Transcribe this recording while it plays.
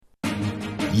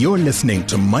You're listening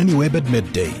to MoneyWeb at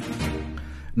midday.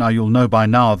 Now, you'll know by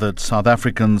now that South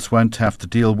Africans won't have to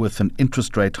deal with an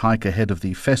interest rate hike ahead of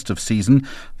the festive season,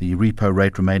 the repo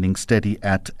rate remaining steady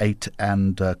at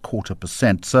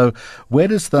 8.25%. So where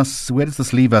does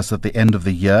this leave us at the end of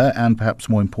the year? And perhaps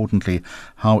more importantly,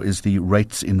 how is the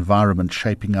rates environment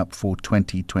shaping up for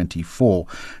 2024?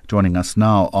 Joining us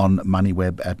now on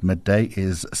MoneyWeb at midday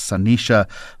is Sanisha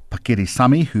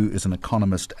Pakirisamy, who is an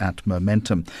economist at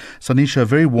Momentum. Sanisha, a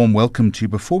very warm welcome to you.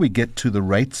 Before we get to the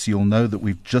rates, you'll know that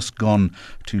we've just gone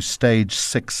to stage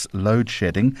 6 load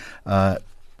shedding.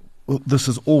 This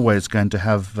is always going to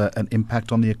have an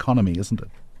impact on the economy, isn't it?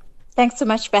 Thanks so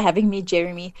much for having me,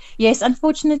 Jeremy. Yes,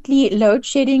 unfortunately, load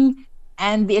shedding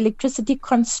and the electricity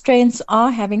constraints are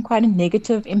having quite a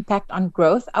negative impact on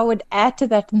growth. I would add to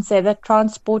that and say that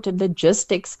transport and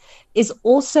logistics is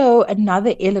also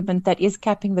another element that is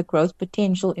capping the growth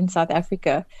potential in South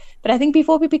Africa. But I think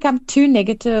before we become too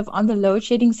negative on the load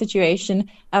shedding situation,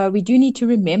 we do need to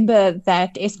remember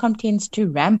that Eskom tends to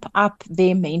ramp up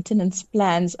their maintenance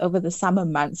plans over the summer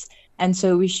months. And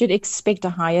so we should expect a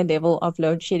higher level of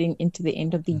load shedding into the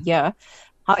end of the year.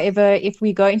 However, if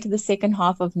we go into the second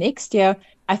half of next year,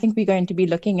 I think we're going to be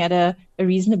looking at a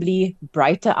reasonably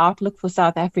brighter outlook for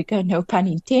South Africa, no pun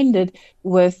intended,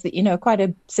 with quite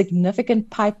a significant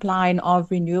pipeline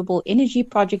of renewable energy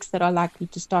projects that are likely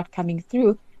to start coming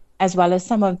through, as well as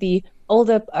some of the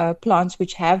older plants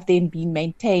which have then been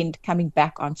maintained coming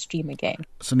back on stream again.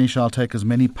 Sanisha, I'll take as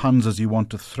many puns as you want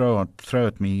to throw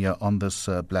at me on this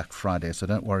Black Friday, so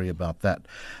don't worry about that.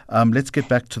 Let's get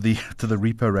back to the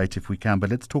repo rate if we can, but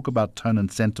let's talk about tone and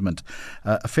sentiment.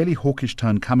 A fairly hawkish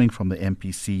tone coming from the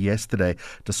MPC yesterday,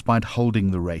 despite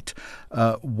holding the rate.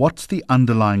 What's the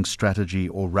underlying strategy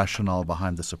or rationale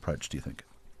behind this approach, do you think?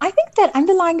 I think that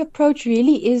underlying approach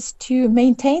really is to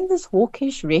maintain this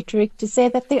hawkish rhetoric to say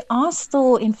that there are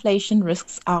still inflation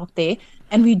risks out there,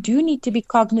 and we do need to be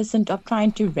cognizant of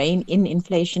trying to rein in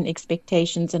inflation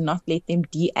expectations and not let them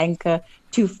de-anchor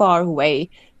too far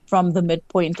away from the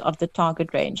midpoint of the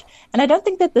target range. And I don't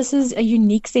think that this is a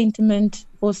unique sentiment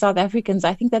for South Africans.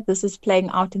 I think that this is playing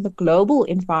out in the global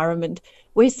environment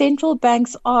where central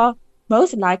banks are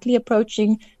most likely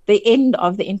approaching the end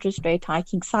of the interest rate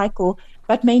hiking cycle,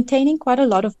 but maintaining quite a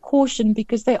lot of caution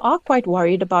because they are quite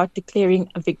worried about declaring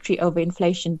a victory over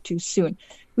inflation too soon.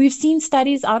 We've seen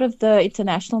studies out of the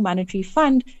International Monetary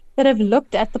Fund that have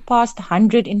looked at the past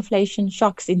 100 inflation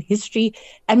shocks in history,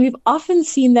 and we've often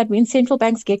seen that when central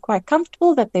banks get quite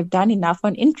comfortable that they've done enough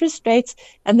on interest rates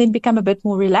and then become a bit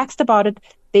more relaxed about it,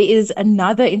 there is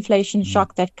another inflation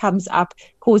shock that comes up,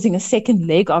 causing a second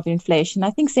leg of inflation.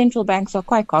 I think central banks are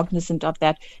quite cognizant of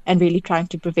that and really trying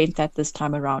to prevent that this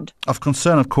time around. Of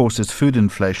concern, of course, is food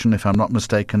inflation, if I'm not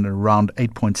mistaken, around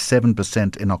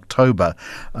 8.7% in October,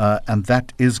 and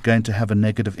that is going to have a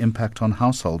negative impact on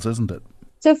households, isn't it?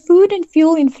 So food and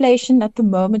fuel inflation at the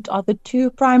moment are the two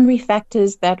primary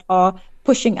factors that are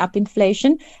pushing up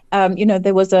inflation.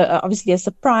 There was obviously a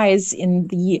surprise in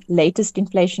the latest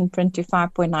inflation print to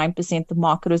 5.9%. The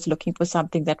market was looking for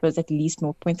something that was at least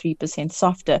 0.3%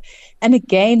 softer. And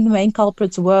again, the main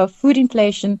culprits were food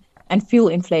inflation and fuel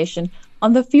inflation.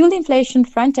 On the fuel inflation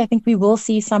front, I think we will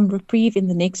see some reprieve in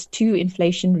the next two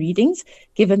inflation readings,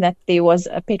 given that there was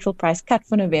a petrol price cut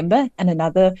for November and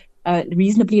another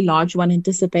reasonably large one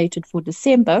anticipated for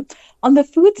December. On the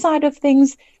food side of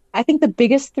things, I think the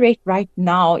biggest threat right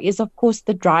now is, of course,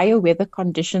 the drier weather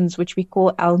conditions, which we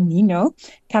call El Nino,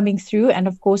 coming through, and,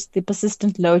 of course, the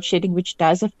persistent load shedding, which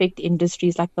does affect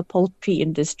industries like the poultry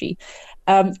industry.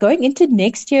 Going into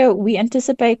next year, we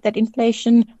anticipate that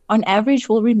inflation, on average,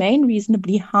 will remain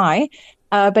reasonably high.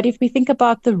 But if we think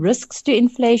about the risks to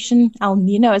inflation, El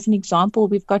Nino as an example,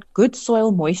 we've got good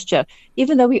soil moisture.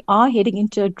 Even though we are heading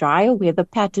into a drier weather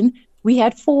pattern, we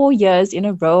had 4 years in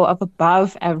a row of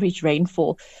above average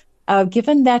rainfall.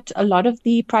 Given that a lot of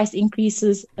the price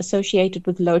increases associated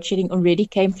with load shedding already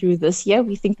came through this year,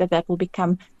 we think that will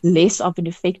become less of an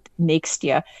effect next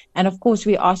year. And of course,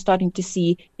 we are starting to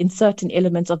see in certain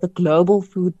elements of the global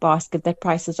food basket that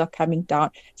prices are coming down.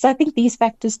 So I think these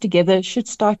factors together should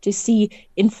start to see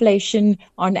inflation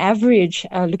on average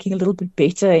looking a little bit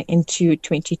better into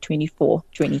 2024,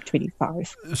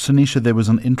 2025. Sanisha, there was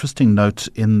an interesting note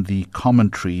in the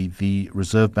commentary, the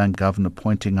Reserve Bank governor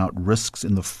pointing out risks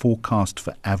in the forecast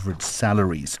for average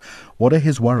salaries. What are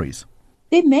his worries?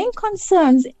 Their main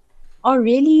concerns are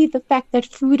really the fact that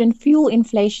food and fuel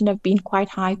inflation have been quite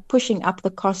high, pushing up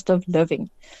the cost of living.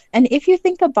 And if you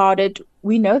think about it,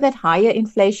 we know that higher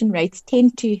inflation rates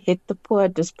tend to hit the poor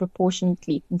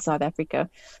disproportionately in South Africa.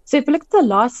 So if you look at the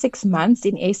last 6 months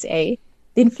in SA,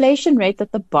 the inflation rate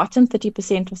that the bottom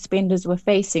 30% of spenders were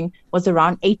facing was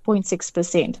around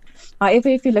 8.6%. However,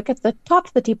 if you look at the top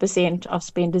 30% of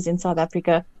spenders in South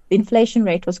Africa, the inflation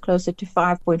rate was closer to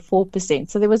 5.4%.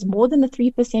 So there was more than a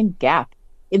 3% gap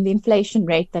in the inflation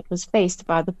rate that was faced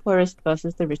by the poorest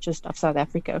versus the richest of South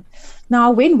Africa.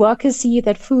 Now, when workers see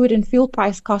that food and fuel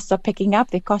price costs are picking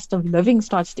up, their cost of living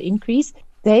starts to increase,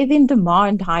 they then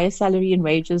demand higher salary and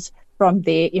wages from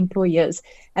their employers.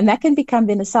 And that can become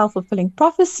then a self-fulfilling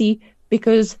prophecy,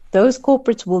 because those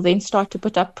corporates will then start to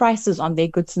put up prices on their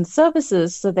goods and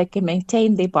services so they can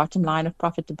maintain their bottom line of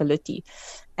profitability.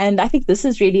 And I think this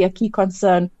is really a key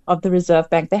concern of the Reserve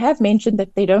Bank. They have mentioned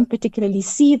that they don't particularly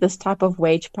see this type of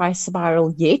wage price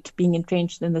spiral yet being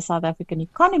entrenched in the South African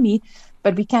economy,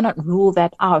 but we cannot rule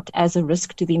that out as a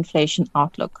risk to the inflation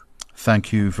outlook.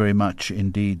 Thank you very much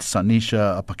indeed,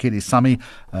 Sanisha Pakirisamy,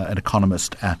 an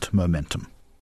economist at Momentum.